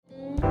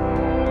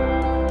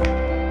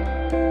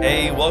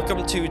Hey,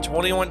 welcome to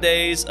 21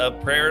 Days of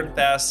Prayer and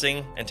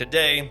Fasting, and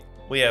today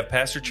we have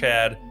Pastor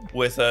Chad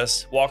with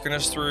us, walking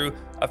us through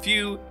a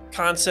few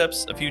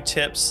concepts, a few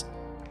tips,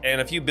 and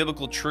a few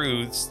biblical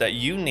truths that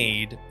you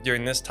need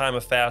during this time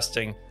of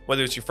fasting,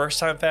 whether it's your first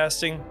time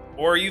fasting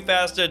or you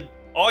fasted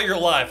all your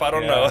life, I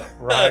don't know.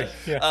 Right.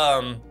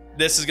 Yeah.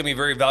 This is going to be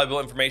very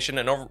valuable information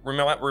and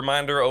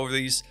reminder over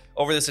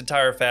this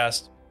entire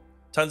fast.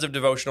 Tons of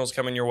devotionals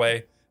coming your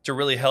way to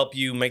really help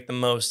you make the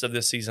most of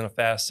this season of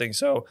fasting.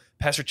 So,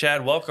 Pastor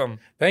Chad, welcome.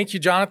 Thank you,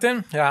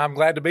 Jonathan. I'm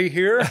glad to be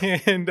here.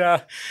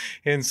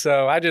 and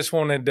so I just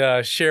wanted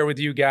to share with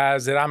you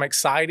guys that I'm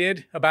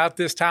excited about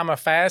this time of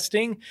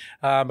fasting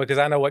because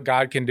I know what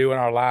God can do in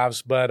our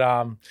lives. But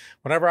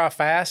whenever I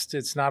fast,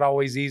 it's not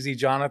always easy,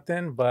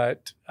 Jonathan,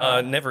 but...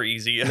 never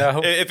easy.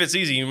 No. If it's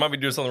easy, you might be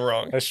doing something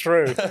wrong. That's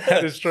true.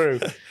 That is true.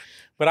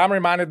 But I'm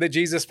reminded that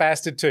Jesus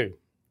fasted too.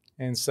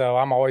 And so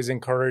I'm always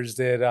encouraged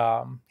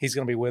that he's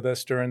going to be with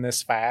us during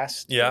this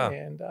fast. Yeah.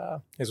 And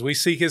as we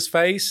seek his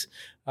face,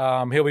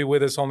 he'll be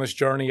with us on this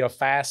journey of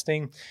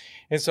fasting.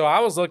 And so I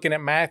was looking at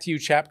Matthew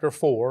chapter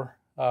 4,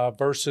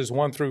 verses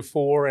 1 through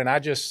 4, and I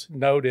just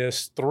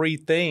noticed three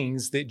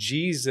things that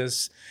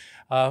Jesus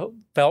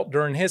felt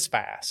during his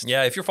fast.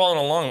 Yeah, if you're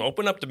following along,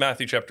 open up to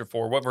Matthew chapter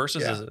 4. What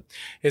verses is it?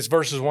 It's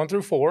verses 1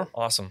 through 4.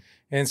 Awesome.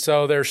 And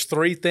so there's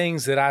three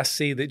things that I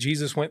see that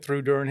Jesus went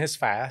through during his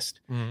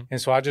fast. Mm-hmm.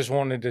 And so I just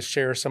wanted to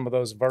share some of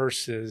those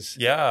verses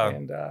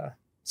and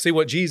see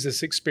what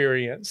Jesus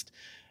experienced.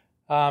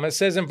 It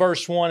says in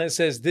verse 1, it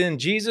says, "Then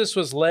Jesus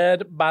was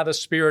led by the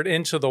Spirit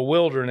into the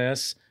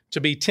wilderness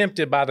to be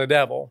tempted by the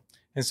devil."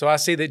 And so I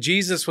see that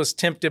Jesus was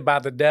tempted by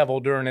the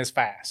devil during his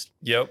fast.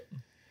 Yep.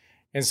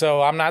 And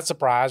so I'm not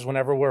surprised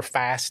whenever we're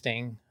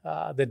fasting,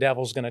 the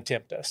devil's going to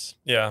tempt us.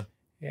 Yeah.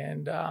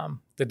 And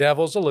the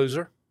devil's a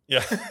loser.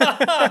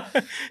 Yeah.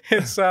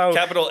 And so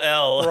capital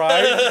L.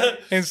 Right.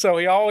 And so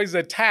he always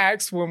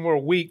attacks when we're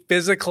weak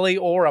physically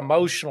or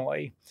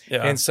emotionally.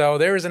 Yeah. And so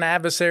there is an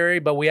adversary,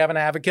 but we have an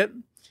advocate.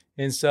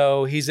 And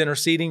so he's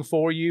interceding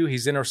for you.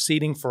 He's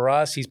interceding for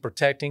us. He's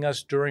protecting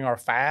us during our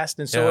fast.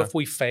 And so if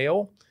we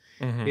fail,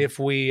 if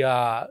we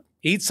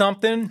eat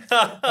something,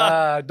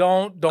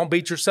 don't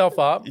beat yourself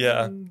up.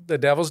 Yeah. The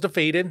devil's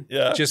defeated.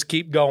 Yeah. Just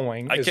keep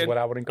going is what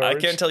I would encourage. I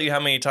can't tell you how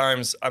many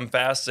times I'm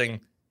fasting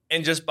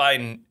and just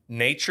by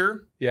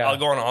nature, I'll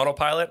go on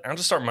autopilot and I'll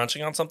just start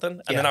munching on something.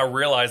 And then I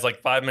realize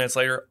like 5 minutes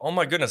later, oh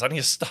my goodness, I need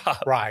to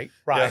stop. Right.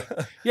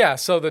 Yeah.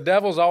 So the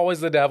devil's always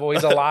the devil.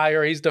 He's a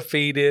liar. He's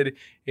defeated.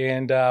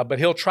 And but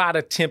he'll try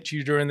to tempt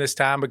you during this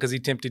time because he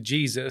tempted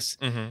Jesus.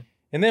 Mm-hmm.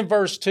 And then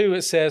verse 2,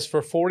 it says,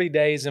 "For 40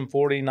 days and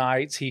 40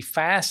 nights he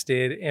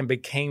fasted and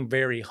became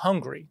very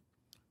hungry."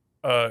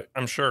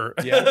 I'm sure.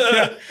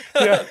 Yeah.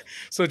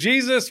 So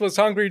Jesus was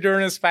hungry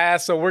during his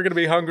fast, so we're going to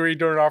be hungry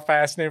during our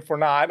fasting. If we're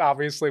not,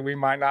 obviously we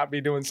might not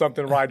be doing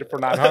something right if we're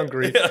not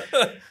hungry.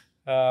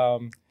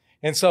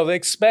 And so they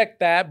expect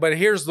that, but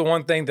here's the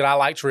one thing that I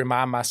like to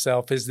remind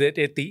myself is that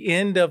at the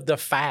end of the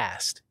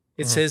fast,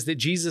 it says that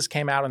Jesus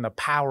came out in the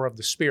power of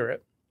the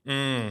Spirit.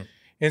 Mm.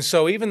 And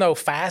so even though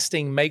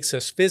fasting makes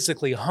us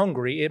physically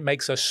hungry, it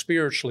makes us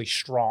spiritually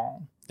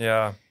strong.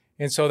 Yeah.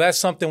 And so that's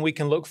something we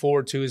can look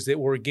forward to is that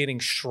we're getting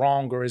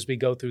stronger as we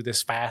go through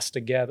this fast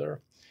together.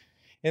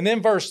 And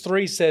then verse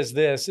 3 says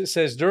this. It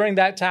says, "During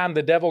that time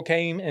the devil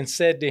came and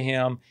said to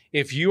him,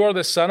 'If you are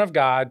the Son of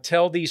God,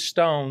 tell these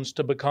stones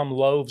to become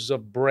loaves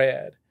of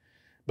bread.'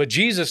 But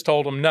Jesus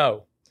told him,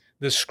 'No.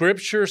 The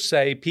scriptures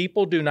say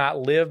people do not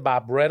live by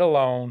bread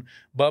alone,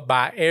 but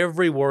by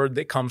every word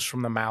that comes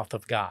from the mouth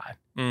of God.'"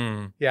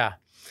 Mm. Yeah.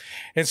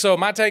 And so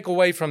my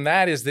takeaway from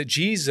that is that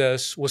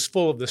Jesus was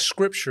full of the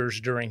scriptures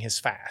during his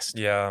fast.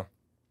 Yeah.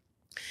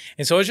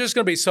 And so it's just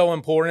going to be so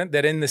important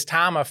that in this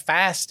time of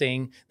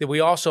fasting, that we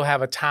also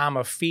have a time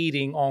of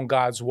feeding on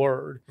God's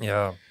word.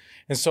 Yeah.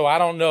 And so I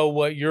don't know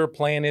what your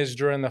plan is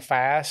during the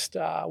fast,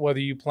 whether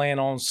you plan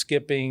on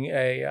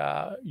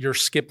you're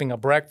skipping a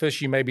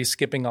breakfast, you may be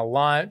skipping a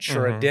lunch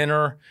or a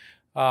dinner.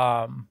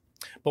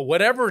 But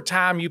whatever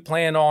time you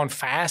plan on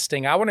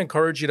fasting, I would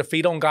encourage you to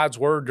feed on God's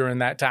word during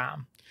that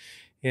time.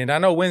 And I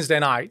know Wednesday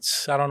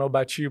nights, I don't know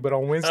about you, but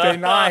on Wednesday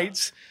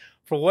nights,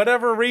 for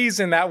whatever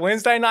reason, that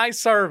Wednesday night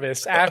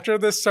service, after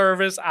the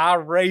service, I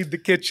raid the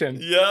kitchen.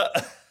 Yeah.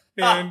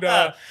 And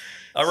I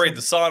raid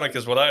the Sonic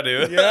is what I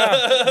do.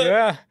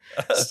 Yeah.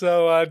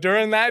 So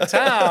during that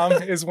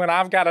time is when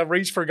I've got to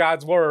reach for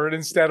God's word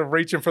instead of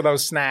reaching for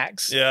those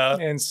snacks. Yeah.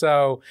 And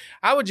so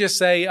I would just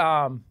say,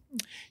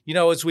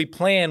 as we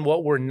plan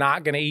what we're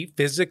not going to eat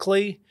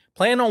physically,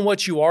 plan on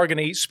what you are going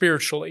to eat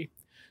spiritually.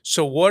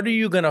 So what are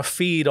you going to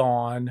feed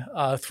on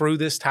through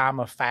this time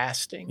of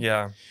fasting?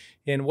 Yeah.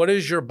 And what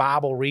is your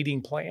Bible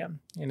reading plan?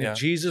 And if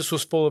Jesus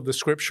was full of the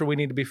scripture, we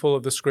need to be full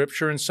of the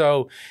scripture. And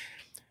so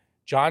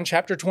John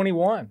chapter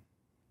 21.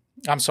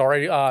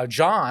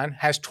 John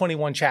has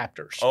 21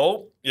 chapters.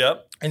 Oh,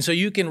 yep. And so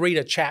you can read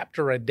a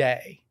chapter a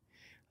day.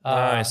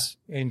 Nice.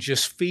 And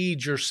just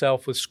feed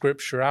yourself with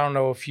scripture. I don't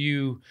know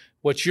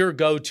what your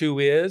go-to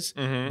is,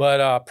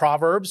 but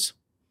Proverbs.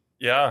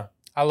 Yeah.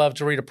 I love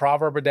to read a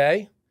proverb a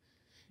day.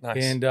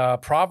 Nice.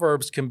 And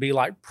Proverbs can be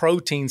like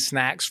protein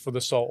snacks for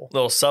the soul.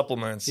 Little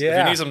supplements. Yeah. If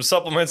you need some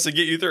supplements to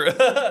get you through.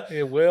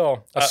 It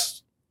will.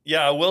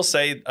 Yeah, I will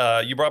say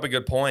you brought up a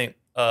good point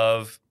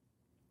of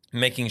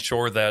making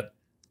sure that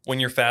when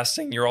you're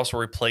fasting, you're also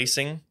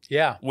replacing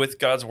with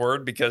God's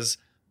word, because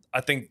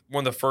I think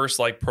one of the first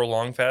like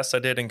prolonged fasts I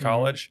did in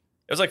college,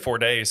 it was like 4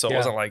 days, so it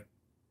wasn't like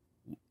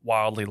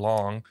wildly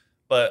long.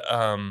 But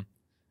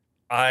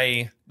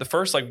the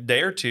first like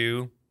day or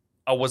two,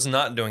 I was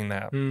not doing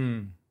that.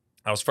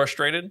 I was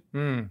frustrated.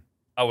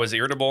 I was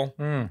irritable.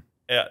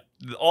 Yeah,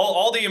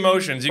 all the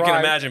emotions you can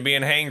imagine,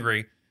 being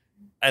hangry.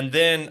 And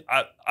then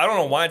I don't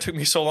know why it took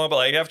me so long, but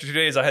like after 2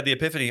 days, I had the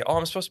epiphany. Oh,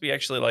 I'm supposed to be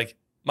actually like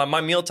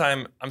my meal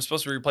time. I'm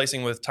supposed to be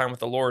replacing with time with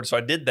the Lord. So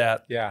I did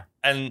that. Yeah,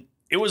 and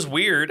it was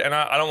weird. And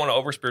I don't want to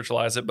over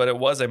spiritualize it, but it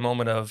was a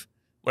moment of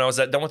when I was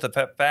done with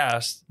the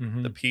fast,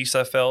 the peace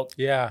I felt.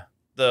 Yeah.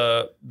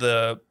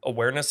 The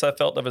awareness I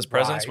felt of his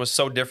presence was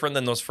so different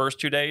than those first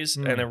 2 days.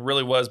 And it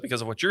really was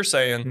because of what you're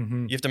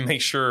saying. You have to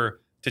make sure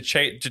to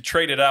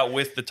trade it out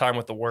with the time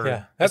with the word.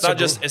 Yeah,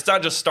 it's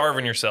not just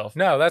starving yourself.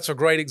 No, that's a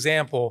great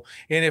example.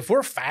 And if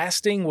we're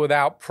fasting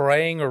without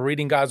praying or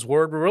reading God's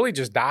word, we're really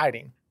just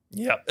dieting.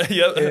 Yeah.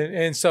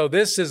 And so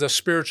this is a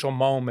spiritual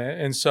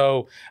moment. And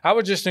so I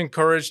would just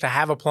encourage to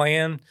have a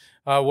plan,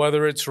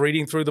 whether it's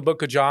reading through the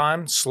book of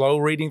John, slow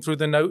reading through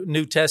the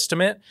New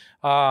Testament.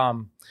 I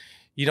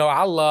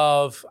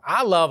love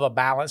a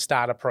balanced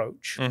diet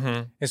approach.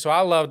 And so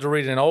I love to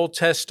read an Old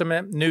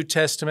Testament, New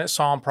Testament,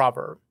 Psalm,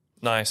 Proverb.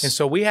 Nice. And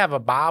so we have a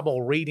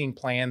Bible reading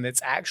plan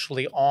that's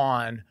actually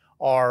on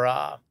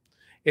our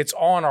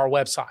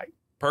website.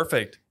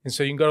 Perfect. And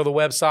so you can go to the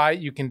website,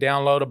 you can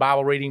download a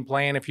Bible reading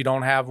plan if you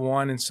don't have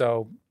one. And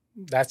so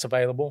that's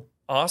available.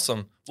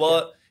 Awesome.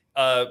 Well,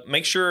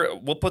 make sure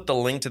we'll put the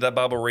link to that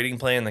Bible reading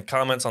plan in the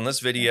comments on this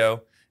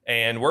video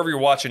and wherever you're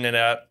watching it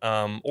at,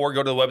 or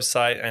go to the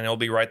website and it'll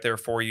be right there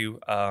for you.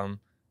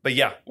 But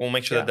yeah, we'll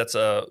make sure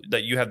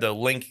that you have the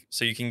link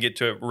so you can get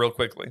to it real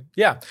quickly.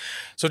 Yeah.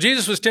 So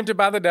Jesus was tempted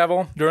by the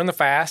devil during the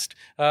fast.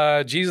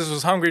 Jesus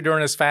was hungry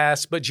during his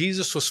fast, but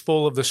Jesus was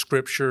full of the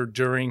scripture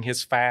during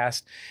his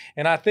fast.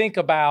 And I think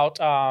about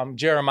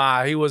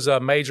Jeremiah. He was a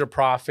major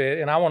prophet.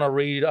 And I want to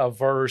read a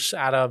verse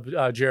out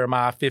of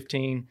Jeremiah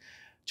 15,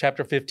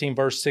 chapter 15,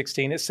 verse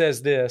 16. It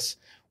says this: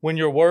 "When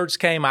your words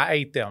came, I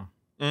ate them.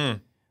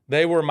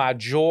 They were my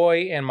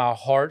joy and my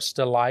heart's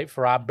delight,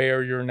 for I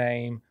bear your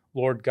name,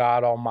 Lord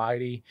God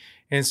Almighty."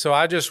 And so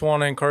I just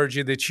want to encourage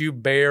you that you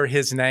bear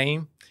his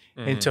name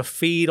and to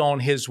feed on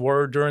his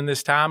word during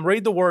this time.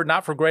 Read the word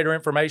not for greater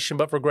information,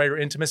 but for greater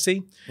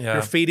intimacy. Yeah.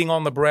 You're feeding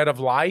on the bread of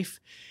life.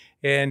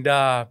 And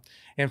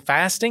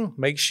fasting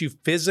makes you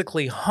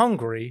physically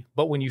hungry,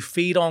 but when you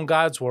feed on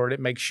God's word, it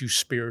makes you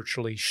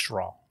spiritually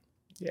strong.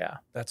 Yeah.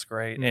 That's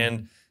great.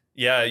 And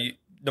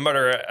no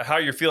matter how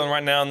you're feeling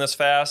right now in this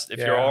fast, if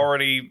you're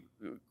already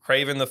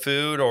craving the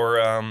food or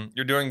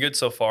you're doing good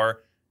so far,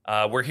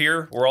 we're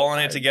here. We're all in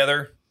it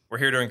together. We're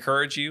here to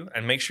encourage you,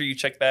 and make sure you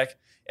check back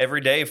every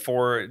day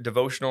for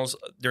devotionals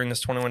during this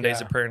 21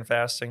 days of prayer and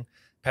fasting.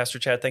 Pastor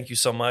Chad, thank you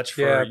so much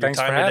for your time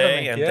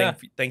today, and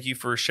thank you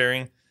for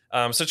sharing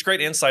such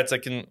great insights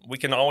that we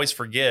can always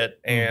forget.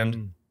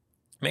 And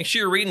make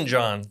sure you're reading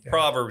John,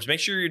 Proverbs. Make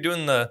sure you're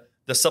doing the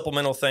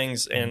supplemental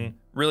things and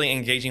really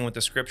engaging with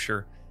the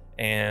Scripture.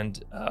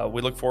 And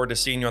we look forward to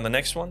seeing you on the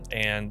next one.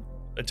 And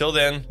until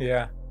then,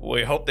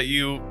 we hope that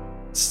you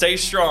stay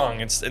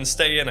strong and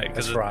stay in it,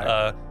 because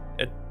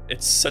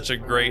it's such a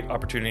great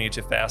opportunity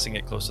to fast and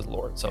get close to the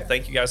Lord. So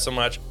thank you guys so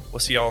much. We'll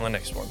see y'all on the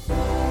next one.